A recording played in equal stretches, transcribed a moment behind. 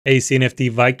Hey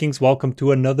CNFT Vikings, welcome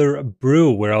to another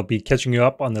brew where I'll be catching you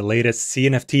up on the latest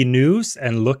CNFT news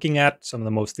and looking at some of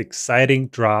the most exciting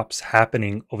drops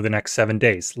happening over the next 7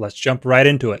 days. Let's jump right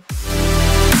into it.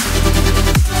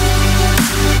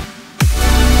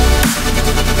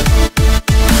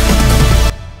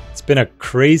 It's been a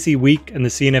crazy week in the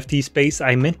CNFT space.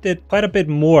 I minted quite a bit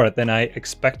more than I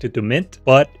expected to mint,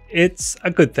 but it's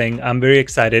a good thing. I'm very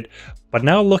excited. But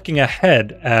now looking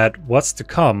ahead at what's to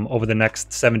come over the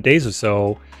next 7 days or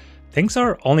so, things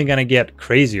are only going to get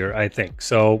crazier, I think.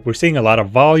 So we're seeing a lot of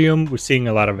volume. We're seeing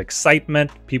a lot of excitement.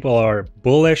 People are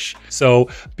bullish. So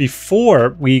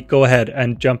before we go ahead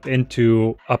and jump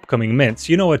into upcoming mints,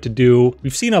 you know what to do.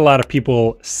 We've seen a lot of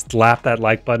people slap that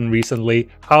like button recently.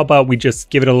 How about we just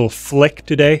give it a little flick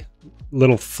today?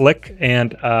 Little flick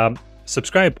and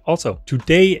subscribe also.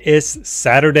 Today is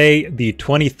Saturday the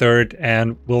 23rd,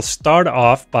 and we'll start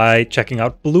off by checking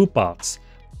out BlueBots.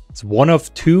 It's one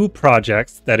of two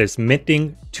projects that is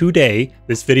minting today.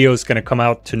 This video is going to come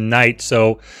out tonight,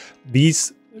 so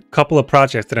these couple of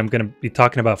projects that I'm going to be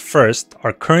talking about first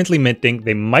are currently minting.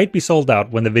 They might be sold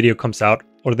out when the video comes out,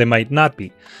 or they might not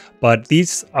be. But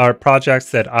these are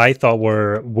projects that I thought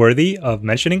were worthy of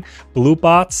mentioning.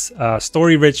 BlueBots,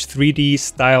 story-rich 3D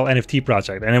style NFT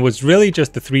project. And it was really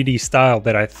just the 3D style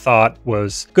that I thought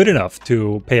was good enough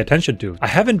to pay attention to. I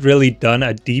haven't really done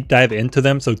a deep dive into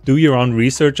them, so do your own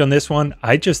research on this one.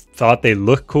 I just thought they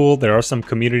look cool. There are some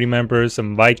community members,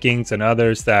 some Vikings and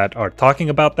others that are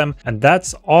talking about them. And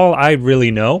that's all I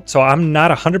really know. So I'm not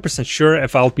 100% sure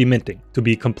if I'll be minting, to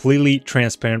be completely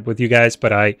transparent with you guys.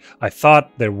 But I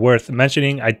thought there were worth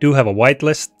mentioning. I do have a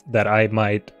whitelist that I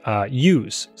might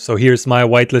use. So here's my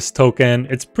whitelist token.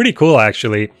 It's pretty cool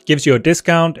actually. Gives you a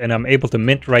discount and I'm able to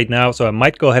mint right now. So I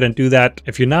might go ahead and do that.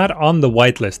 If you're not on the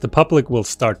whitelist, the public will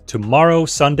start tomorrow,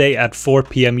 Sunday at 4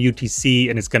 p.m. UTC,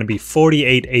 and it's going to be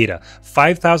 48 ADA.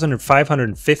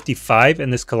 5,555 in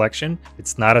this collection.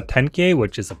 It's not a 10K,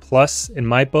 which is a plus in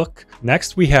my book.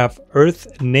 Next, we have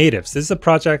Earth Natives. This is a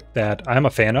project that I'm a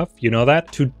fan of. You know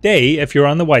that. Today, if you're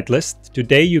on the whitelist,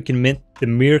 today you can mint the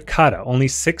Meerkata. Only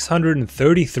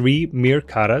 633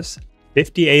 Meerkatas.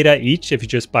 50 ADA each. If you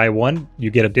just buy one, you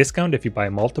get a discount. If you buy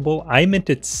multiple, I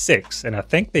minted 6, and I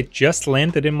think they just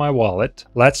landed in my wallet.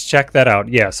 Let's check that out.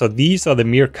 Yeah, so these are the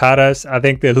Meerkatas. I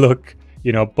think they look,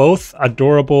 you know, both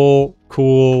adorable,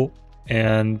 cool,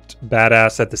 and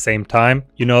badass at the same time.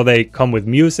 You know, they come with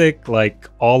music like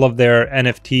all of their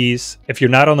NFTs. If you're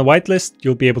not on the whitelist,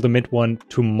 you'll be able to mint one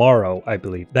tomorrow, I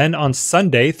believe. Then on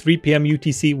Sunday, 3 p.m.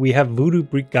 UTC, we have Voodoo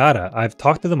Brigada. I've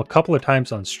talked to them a couple of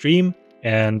times on stream,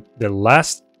 and the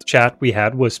last chat we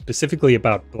had was specifically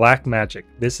about Black Magic.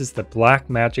 This is the Black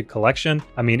Magic collection.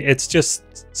 I mean, it's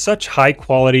just such high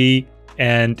quality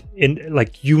and in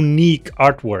like unique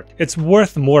artwork. It's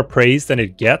worth more praise than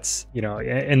it gets. You know,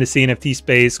 in the CNFT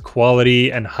space,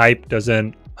 quality and hype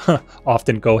doesn't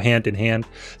often go hand in hand.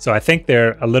 So I think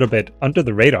they're a little bit under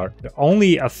the radar. There are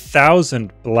only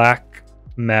 1,000 Black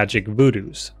Magic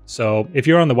Voodoos. So if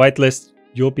you're on the whitelist,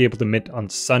 you'll be able to mint on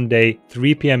Sunday,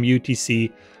 3 p.m.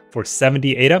 UTC for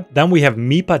 70 ADA. Then we have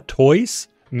Meepa Toys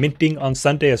minting on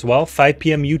Sunday as well, 5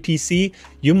 p.m. UTC.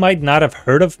 You might not have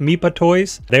heard of Meepa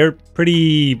Toys. They're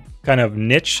pretty kind of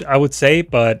niche, I would say,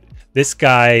 but this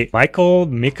guy,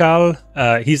 Mikal,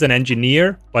 he's an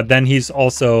engineer, but then he's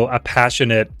also a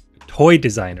passionate toy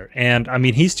designer. And I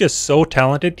mean, he's just so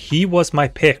talented. He was my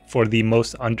pick for the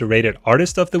most underrated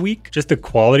artist of the week. Just the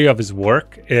quality of his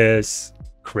work is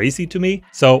crazy to me.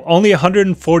 So only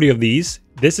 140 of these.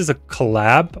 This is a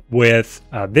collab with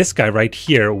this guy right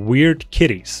here, Weird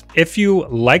Kitties. If you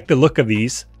like the look of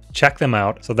these, check them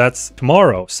out. So that's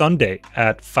tomorrow, Sunday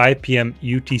at 5 p.m.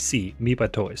 UTC,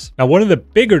 Meepa Toys. Now, one of the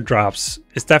bigger drops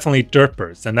is definitely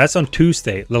Dirtbirds, and that's on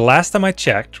Tuesday. The last time I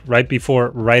checked, right before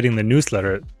writing the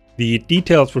newsletter, the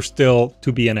details were still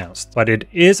to be announced, but it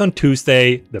is on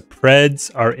Tuesday. The Preds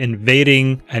are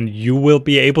invading, and you will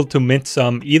be able to mint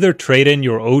some, either trade in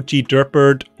your OG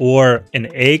Dirtbird or an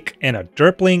egg and a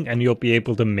Derpling, and you'll be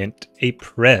able to mint a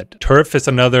Pred. Turf is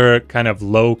another kind of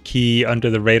low-key,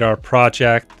 under-the-radar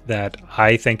project that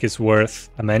I think is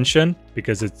worth a mention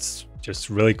because it's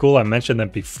just really cool. I mentioned them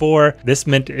before. This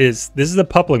is the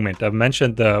public mint. I've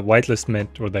mentioned the whitelist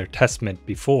mint or their test mint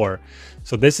before.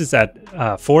 So this is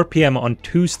at 4 p.m. on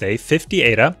Tuesday, 50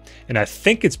 ADA. And I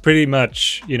think it's pretty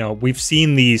much, you know, we've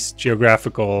seen these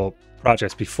geographical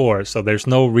projects before, so there's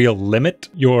no real limit.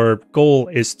 Your goal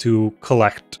is to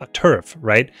collect a turf,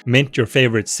 right? Mint your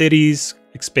favorite cities,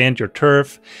 expand your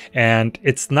turf. And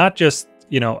it's not just,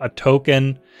 you know, a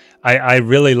token. I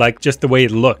really like just the way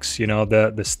it looks, you know,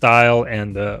 the style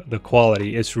and the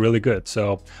quality is really good.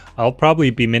 So I'll probably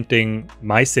be minting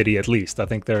my city at least. I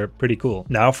think they're pretty cool.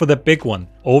 Now for the big one,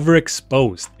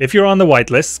 Overexposed. If you're on the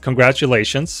whitelist,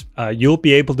 congratulations. You'll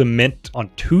be able to mint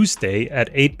on Tuesday at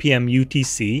 8 p.m.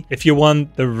 UTC. If you won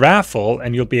the raffle,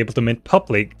 and you'll be able to mint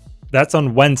public, that's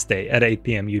on Wednesday at 8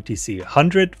 p.m. UTC.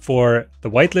 100 for the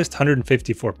whitelist,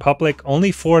 150 for public,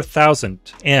 only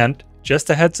 4,000. And just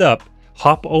a heads up,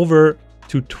 hop over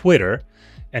to Twitter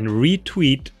and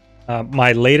retweet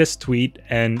my latest tweet,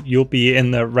 and you'll be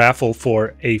in the raffle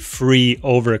for a free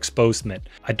Overexposed mint.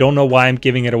 I don't know why I'm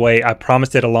giving it away. I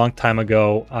promised it a long time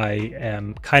ago. I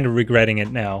am kind of regretting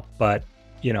it now, but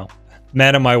you know,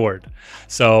 man of my word.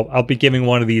 So I'll be giving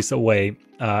one of these away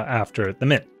after the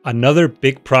mint. Another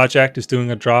big project is doing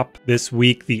a drop this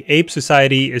week. The Ape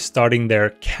Society is starting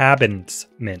their cabins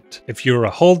mint. If you're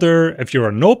a holder, if you're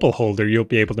a noble holder, you'll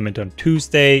be able to mint on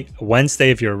Tuesday,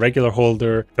 Wednesday if you're a regular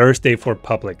holder, Thursday for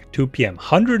public, 2 p.m.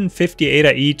 150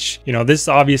 ADA each. You know, this is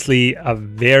obviously a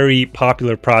very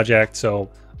popular project,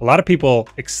 so a lot of people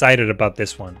excited about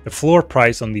this one. The floor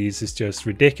price on these is just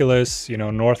ridiculous, you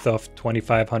know, north of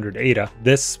 2,500 ADA.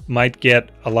 This might get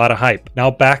a lot of hype.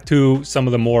 Now back to some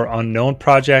of the more unknown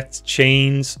projects.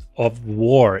 Chains of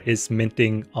War is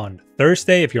minting on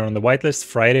Thursday if you're on the whitelist,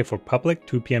 Friday for public,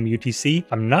 2 p.m. UTC.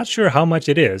 I'm not sure how much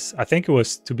it is. I think it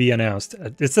was to be announced.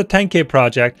 It's a 10K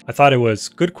project. I thought it was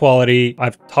good quality.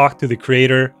 I've talked to the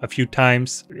creator a few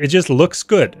times. It just looks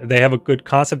good. They have a good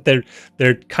concept. They're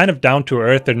kind of down to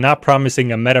earth. They're not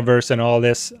promising a metaverse and all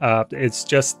this. It's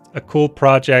just a cool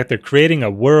project. They're creating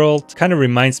a world. Kind of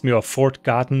reminds me of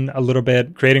Forgotten a little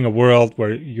bit. Creating a world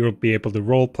where you'll be able to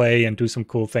role play and do some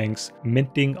cool things.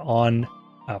 Minting on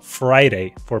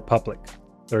Friday for public,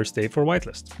 Thursday for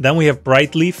whitelist. Then we have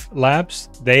Brightleaf Labs.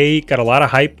 They got a lot of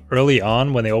hype early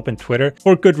on when they opened Twitter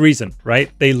for good reason,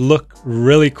 right? They look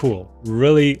really cool,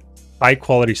 really high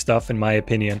quality stuff in my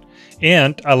opinion.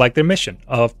 And I like their mission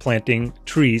of planting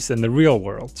trees in the real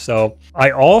world. So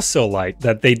I also like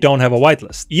that they don't have a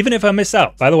whitelist. Even if I miss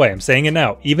out, by the way, I'm saying it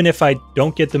now, even if I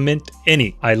don't get to mint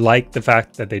any, I like the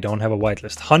fact that they don't have a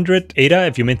whitelist. 100 ADA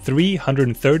if you mint 3,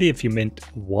 130 if you mint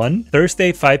 1.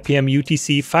 Thursday, 5 p.m.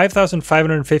 UTC,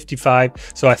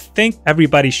 5,555. So I think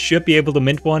everybody should be able to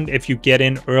mint one if you get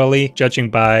in early, judging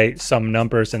by some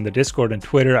numbers in the Discord and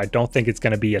Twitter. I don't think it's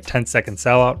going to be a 10-second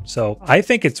sellout. So I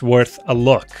think it's worth a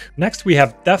look. Next, we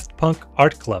have Daft Punk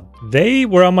Art Club. They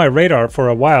were on my radar for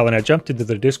a while, and I jumped into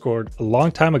the Discord a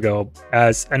long time ago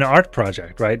as an art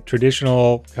project, right?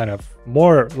 Traditional, kind of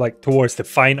more like towards the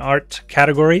fine art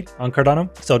category on Cardano.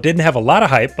 So it didn't have a lot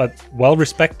of hype, but well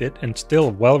respected, and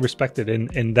still well respected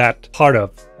in that part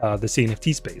of the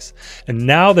CNFT space. And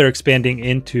now they're expanding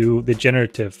into the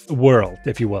generative world,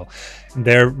 if you will.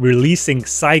 They're releasing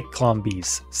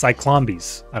Cyclombies.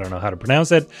 I don't know how to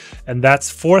pronounce it. And that's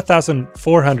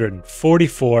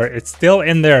 4,444. It's still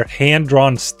in their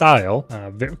hand-drawn style.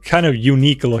 Kind of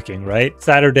unique looking, right?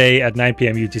 Saturday at 9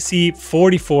 p.m. UTC,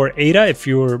 44 ADA if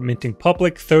you're minting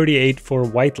public, 38 for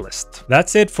whitelist.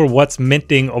 That's it for what's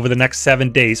minting over the next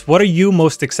 7 days. What are you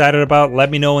most excited about? Let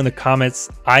me know in the comments.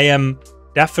 I am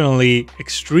definitely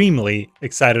extremely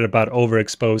excited about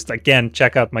Overexposed. Again,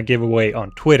 check out my giveaway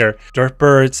on Twitter.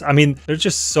 Dirtbirds, I mean, there's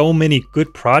just so many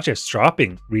good projects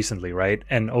dropping recently, right?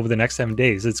 And over the next 7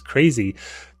 days, it's crazy.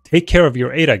 Take care of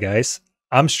your ADA, guys.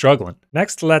 I'm struggling.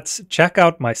 Next, let's check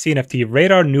out my CNFT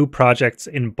Radar new projects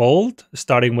in bold,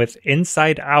 starting with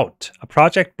Inside Out, a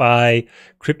project by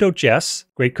Crypto Jess,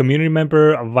 great community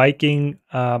member, a Viking,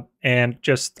 and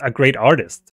just a great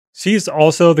artist. She's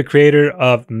also the creator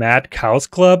of Mad Cows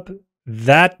Club.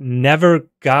 That never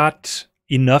got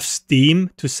enough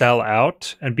steam to sell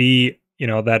out and be, you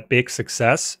know, that big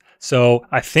success. So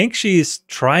I think she's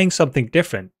trying something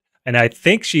different. And I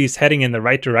think she's heading in the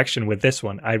right direction with this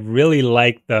one. I really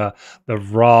like the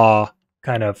raw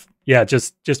kind of, yeah,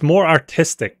 just more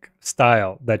artistic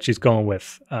style that she's going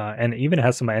with, and even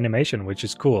has some animation, which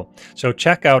is cool. So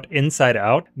check out Inside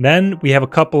Out. Then we have a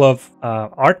couple of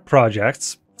art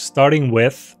projects, starting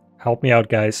with, help me out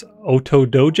guys, Oto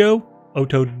Dojo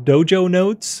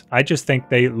nodes. I just think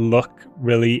they look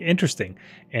really interesting,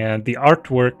 and the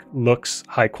artwork looks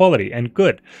high quality and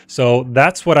good. So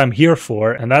that's what I'm here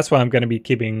for, and that's why I'm going to be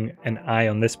keeping an eye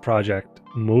on this project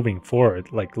moving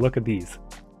forward. Like, look at these.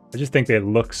 I just think they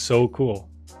look so cool.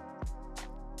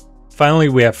 Finally,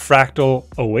 we have Fractal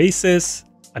Oasis,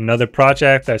 another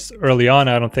project that's early on.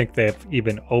 I don't think they've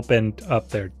even opened up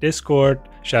their Discord.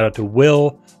 Shout out to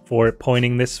Will for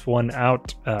pointing this one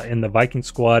out in the Viking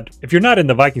Squad. If you're not in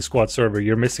the Viking Squad server,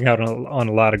 you're missing out on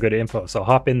a lot of good info, so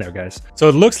hop in there, guys. So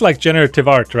it looks like generative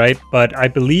art, right? But I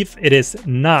believe it is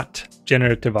not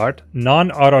generative art,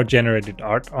 non-auto-generated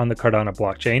art on the Cardano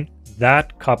blockchain.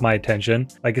 That caught my attention.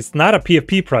 Like, it's not a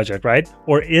PFP project, right?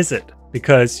 Or is it?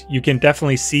 Because you can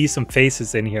definitely see some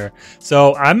faces in here.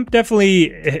 So I'm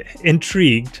definitely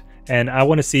intrigued, and I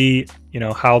want to see, you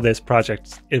know, how this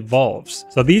project evolves.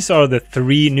 So these are the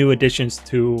 3 new additions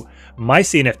to my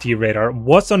CNFT radar.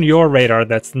 What's on your radar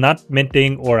that's not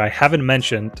minting or I haven't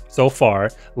mentioned so far?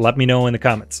 Let me know in the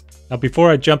comments. Now,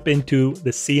 before I jump into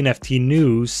the CNFT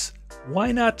news,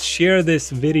 why not share this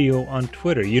video on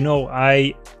Twitter? You know,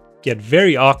 I get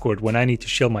very awkward when I need to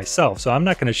shield myself, so I'm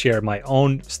not going to share my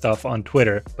own stuff on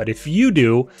Twitter. But if you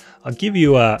do, I'll give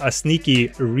you a sneaky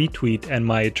retweet and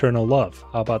my eternal love.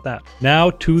 How about that? Now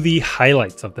to the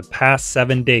highlights of the past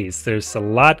 7 days. There's a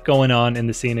lot going on in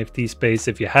the CNFT space.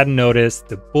 If you hadn't noticed,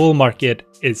 the bull market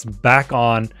is back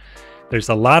on. There's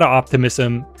a lot of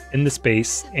optimism in the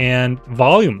space, and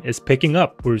volume is picking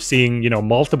up. We're seeing, you know,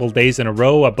 multiple days in a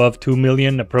row above 2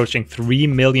 million, approaching 3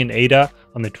 million ADA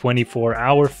on the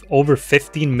 24-hour, over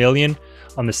 15 million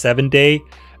on the 7-day.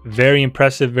 Very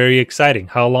impressive, very exciting.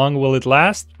 How long will it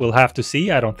last? We'll have to see.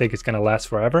 I don't think it's going to last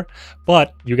forever,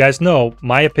 but you guys know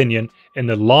my opinion. In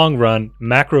the long run,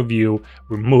 macro view,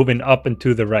 we're moving up and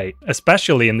to the right,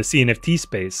 especially in the CNFT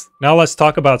space. Now let's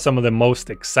talk about some of the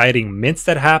most exciting mints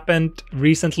that happened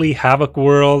recently. Havoc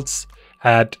Worlds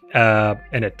had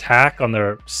an attack on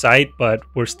their site, but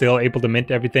we're still able to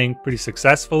mint everything pretty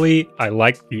successfully. I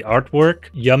like the artwork.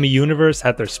 Yummy Universe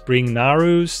had their spring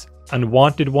Narus.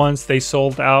 Unwanted Ones, they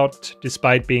sold out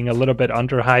despite being a little bit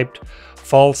underhyped.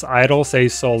 False Idols, they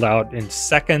sold out in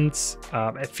seconds.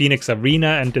 At Phoenix Arena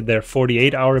ended their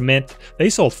 48-hour mint. They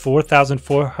sold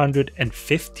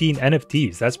 4,415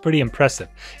 NFTs. That's pretty impressive.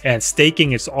 And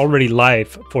staking is already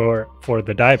live for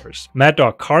the divers. Mad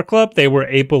Dog Car Club, they were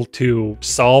able to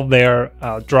solve their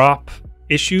drop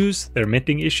issues, their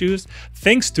minting issues,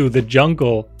 thanks to the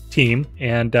Jungle team.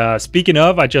 And speaking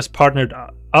of, I just partnered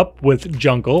up with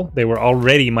Jungle. They were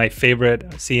already my favorite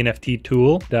CNFT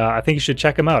tool. I think you should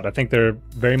check them out. I think they're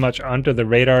very much under the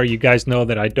radar. You guys know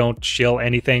that I don't shill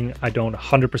anything I don't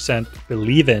 100%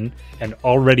 believe in and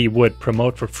already would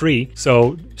promote for free.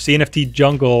 So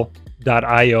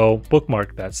CNFTJungle.io,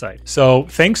 bookmark that site. So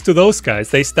thanks to those guys,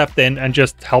 they stepped in and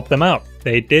just helped them out.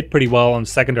 They did pretty well on the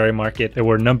secondary market. They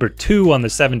were number 2 on the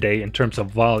 7-day in terms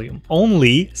of volume,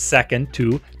 only second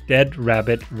to Dead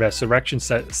Rabbit Resurrection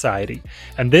Society.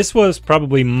 And this was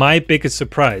probably my biggest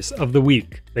surprise of the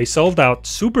week. They sold out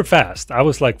super fast. I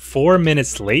was like 4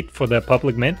 minutes late for the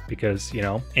public mint because, you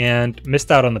know, and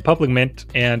missed out on the public mint,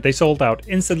 and they sold out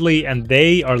instantly, and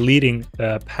they are leading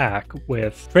the pack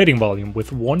with trading volume with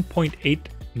 1.8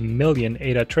 million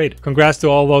ADA traded. Congrats to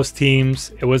all those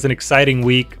teams. It was an exciting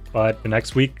week, but the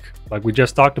next week, like we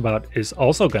just talked about, is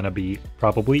also going to be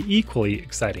probably equally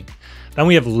exciting. Then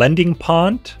we have Lending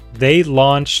Pond. They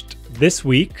launched this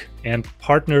week and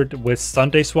partnered with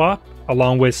SundaySwap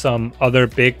along with some other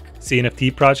big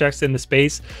CNFT projects in the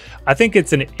space. I think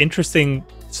it's an interesting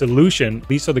solution.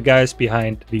 These are the guys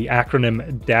behind the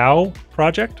acronym DAO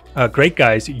project. Great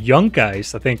guys, young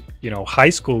guys, I think, you know,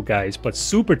 high school guys, but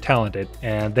super talented.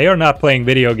 And they are not playing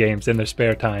video games in their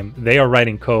spare time. They are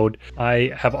writing code.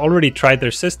 I have already tried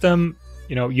their system.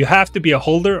 You know, you have to be a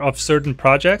holder of certain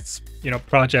projects, you know,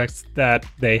 projects that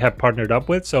they have partnered up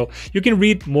with. So you can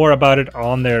read more about it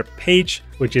on their page,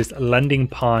 which is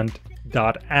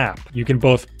lendingpond.app. You can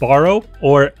both borrow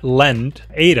or lend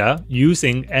ADA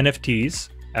using NFTs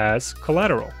as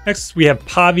collateral. Next, we have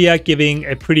Pavia giving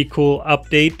a pretty cool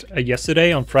update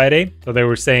yesterday on Friday. So they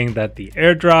were saying that the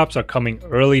airdrops are coming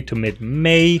early to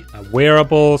mid-May,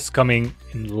 wearables coming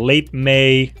in late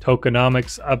May,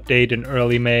 tokenomics update in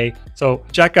early May. So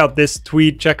check out this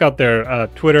tweet, check out their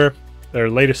Twitter, their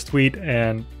latest tweet,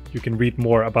 and you can read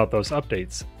more about those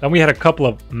updates. Then we had a couple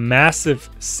of massive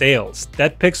sales.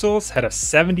 Dead Pixels had a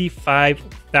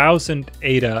 75,000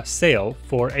 ADA sale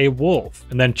for a wolf.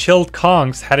 And then Chilled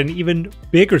Kongs had an even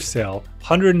bigger sale,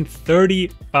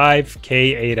 135k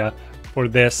ADA for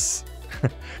this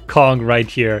Kong right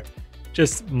here.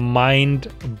 Just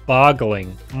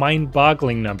mind-boggling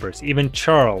numbers. Even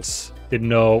Charles didn't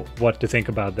know what to think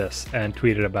about this and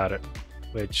tweeted about it,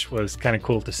 which was kind of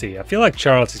cool to see. I feel like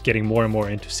Charles is getting more and more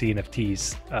into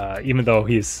CNFTs, even though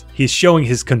he's showing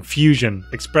his confusion,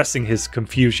 expressing his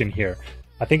confusion here.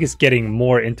 I think he's getting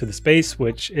more into the space,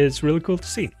 which is really cool to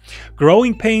see.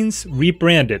 Growing Pains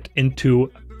rebranded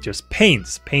into just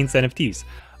Pains NFTs.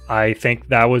 I think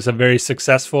that was a very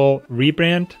successful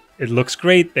rebrand. It looks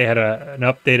great. They had an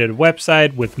updated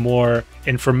website with more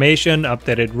information,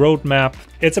 updated roadmap.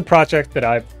 It's a project that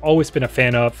I've always been a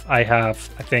fan of. I have,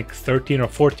 I think, 13 or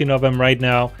 14 of them right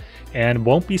now, and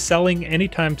won't be selling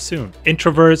anytime soon.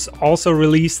 Introverse also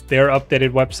released their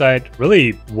updated website.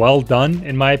 Really well done,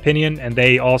 in my opinion, and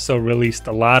they also released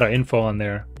a lot of info on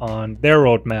their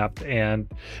roadmap and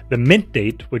the mint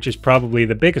date, which is probably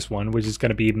the biggest one, which is going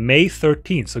to be May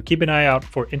 13th. So keep an eye out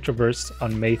for Introverse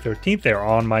on May 13th. They're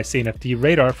on my CNFT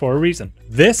radar for a reason.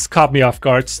 This caught me off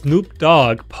guard. Snoop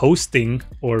Dogg posting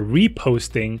or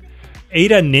reposting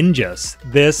Ada Ninjas,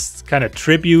 this kind of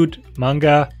tribute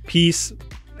manga piece.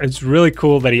 It's really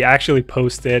cool that he actually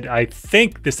posted. I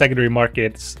think the secondary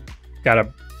market's got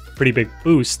a pretty big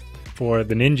boost for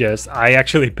the ninjas. I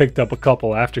actually picked up a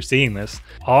couple after seeing this.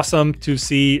 Awesome to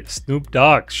see Snoop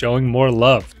Dogg showing more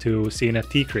love to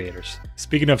CNFT creators.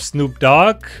 Speaking of Snoop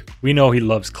Dogg, we know he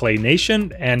loves Clay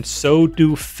Nation, and so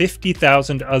do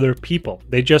 50,000 other people.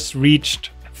 They just reached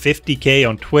 50K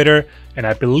on Twitter, and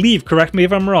I believe, correct me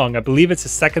if I'm wrong, I believe it's the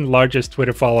second largest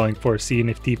Twitter following for a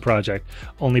CNFT project,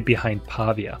 only behind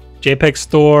Pavia.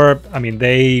 JPEGStore, I mean,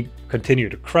 they continue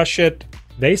to crush it.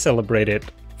 They celebrated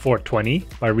 420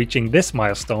 by reaching this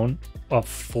milestone of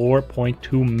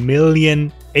 4.2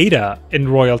 million ADA in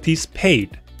royalties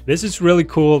paid. This is really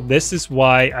cool. This is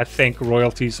why I think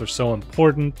royalties are so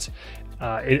important.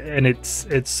 And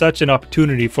it's such an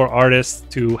opportunity for artists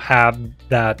to have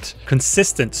that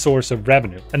consistent source of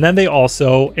revenue. And then they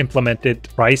also implemented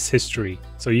price history.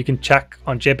 So you can check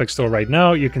on JPEGStore right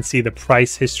now, you can see the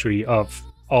price history of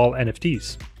all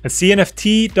NFTs. At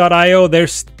CNFT.io, they're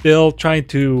still trying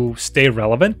to stay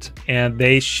relevant, and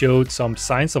they showed some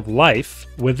signs of life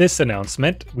with this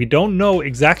announcement. We don't know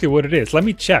exactly what it is. Let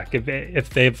me check if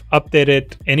they've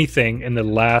updated anything in the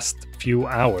last few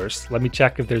hours. Let me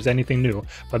check if there's anything new.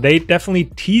 But they definitely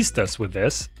teased us with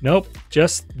this. Nope,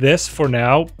 just this for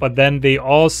now. But then they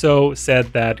also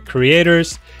said that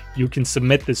creators, you can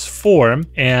submit this form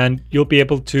and you'll be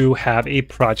able to have a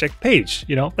project page.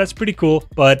 You know, that's pretty cool.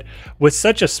 But with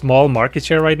such a small market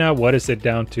share right now, what is it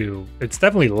down to? It's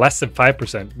definitely less than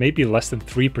 5%, maybe less than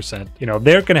 3%. You know,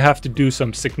 they're going to have to do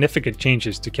some significant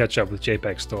changes to catch up with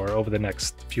JPEGStore over the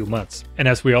next few months. And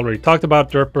as we already talked about,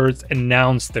 Dirtbirds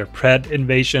announced their Pred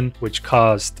invasion, which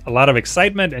caused a lot of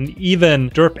excitement, and even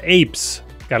Derp Apes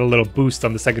got a little boost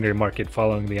on the secondary market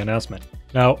following the announcement.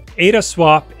 Now, ADA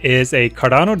Swap is a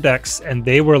Cardano DEX, and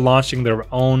they were launching their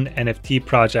own NFT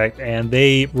project, and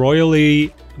they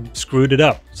royally screwed it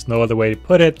up. There's no other way to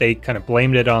put it. They kind of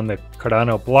blamed it on the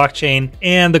Cardano blockchain,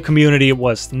 and the community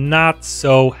was not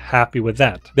so happy with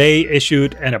that. They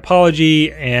issued an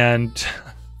apology, and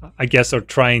I guess are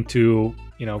trying to,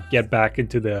 you know, get back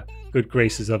into the good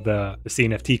graces of the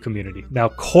CNFT community. Now,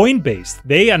 Coinbase,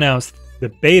 they announced the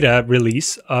beta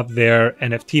release of their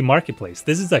NFT marketplace.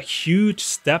 This is a huge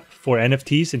step for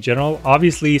NFTs in general.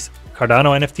 Obviously,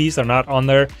 Cardano NFTs are not on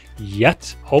there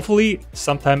yet, hopefully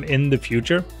sometime in the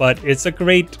future, but it's a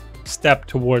great step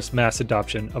towards mass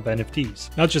adoption of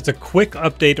NFTs. Now, just a quick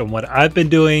update on what I've been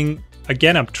doing.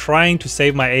 Again, I'm trying to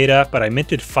save my ADA, but I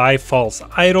minted 5 false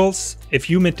idols. If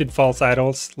you minted false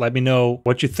idols, let me know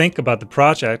what you think about the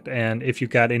project and if you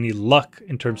got any luck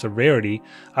in terms of rarity.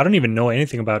 I don't even know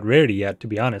anything about rarity yet, to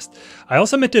be honest. I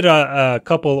also minted a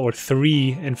couple, or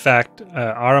 3, in fact,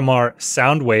 RMR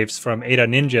sound waves from Ada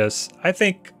Ninjas. I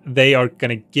think they are going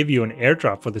to give you an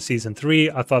airdrop for the Season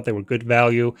 3. I thought they were good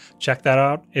value. Check that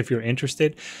out if you're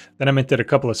interested. Then I minted a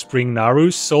couple of Spring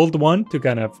Narus, sold one to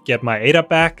kind of get my ADA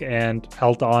back, and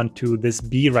held on to this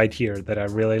B right here that I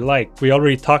really like. We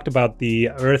already talked about the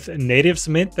Earth Natives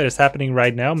mint that is happening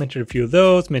right now. Minted a few of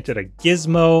those, minted a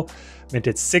Gizmo,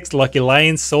 minted 6 Lucky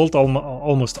Lions, sold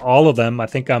almost all of them. I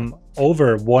think I'm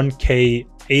over 1K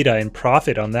ADA in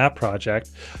profit on that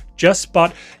project. Just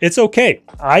bought, it's okay.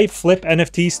 I flip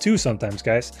NFTs too sometimes,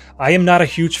 guys. I am not a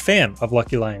huge fan of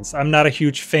Lucky Lions. I'm not a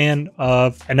huge fan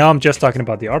of, and now I'm just talking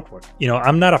about the artwork. You know,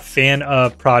 I'm not a fan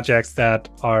of projects that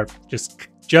are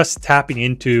just tapping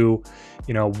into,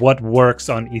 you know, what works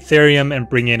on Ethereum and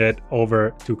bringing it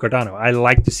over to Cardano. I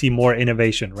like to see more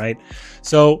innovation, right?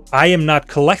 So I am not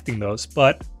collecting those,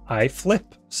 but I flip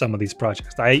some of these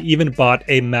projects. I even bought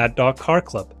a Mad Dog Car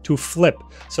Club to flip.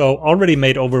 So already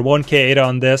made over 1K ADA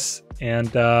on this, and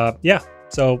yeah,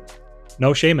 so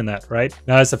no shame in that, right?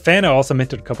 Now, as a fan, I also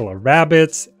minted a couple of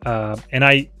rabbits, and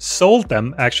I sold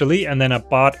them actually, and then I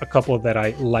bought a couple that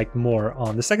I liked more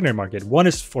on the secondary market. One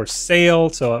is for sale,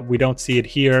 so we don't see it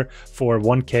here, for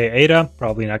 1K ADA,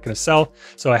 probably not going to sell.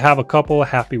 So I have a couple,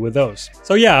 happy with those.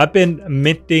 So yeah, I've been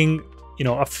minting, you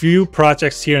know, a few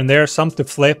projects here and there, some to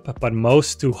flip, but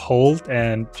most to hold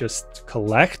and just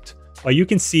collect. But you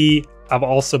can see I've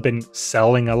also been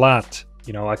selling a lot.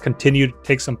 You know, I continue to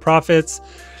take some profits.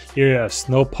 Here, a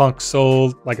Snowpunk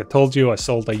sold. Like I told you, I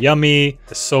sold a Yummy.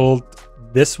 I sold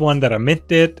this one that I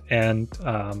minted and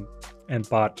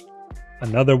bought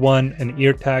another one, an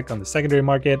ear tag on the secondary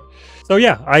market. So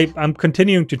yeah, I'm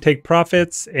continuing to take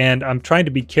profits, and I'm trying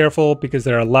to be careful because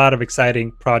there are a lot of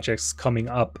exciting projects coming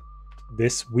up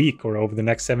this week or over the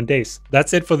next 7 days.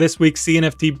 That's it for this week's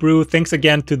CNFT Brew. Thanks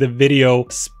again to the video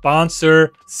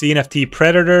sponsor, CNFT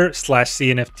Predator /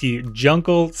 CNFT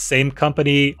Jungle, same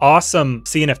company. Awesome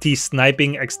CNFT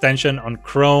sniping extension on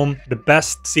Chrome. The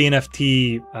best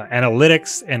CNFT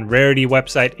analytics and rarity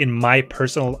website in my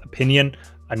personal opinion.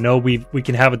 I know we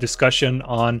can have a discussion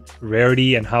on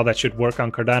rarity and how that should work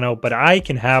on Cardano, but I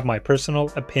can have my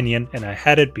personal opinion, and I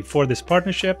had it before this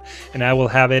partnership, and I will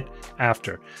have it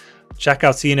after. Check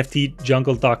out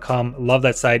cnftjungle.com. Love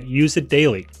that site. Use it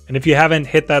daily. And if you haven't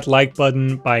hit that like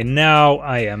button by now,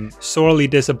 I am sorely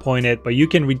disappointed, but you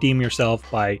can redeem yourself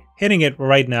by hitting it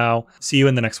right now. See you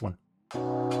in the next one.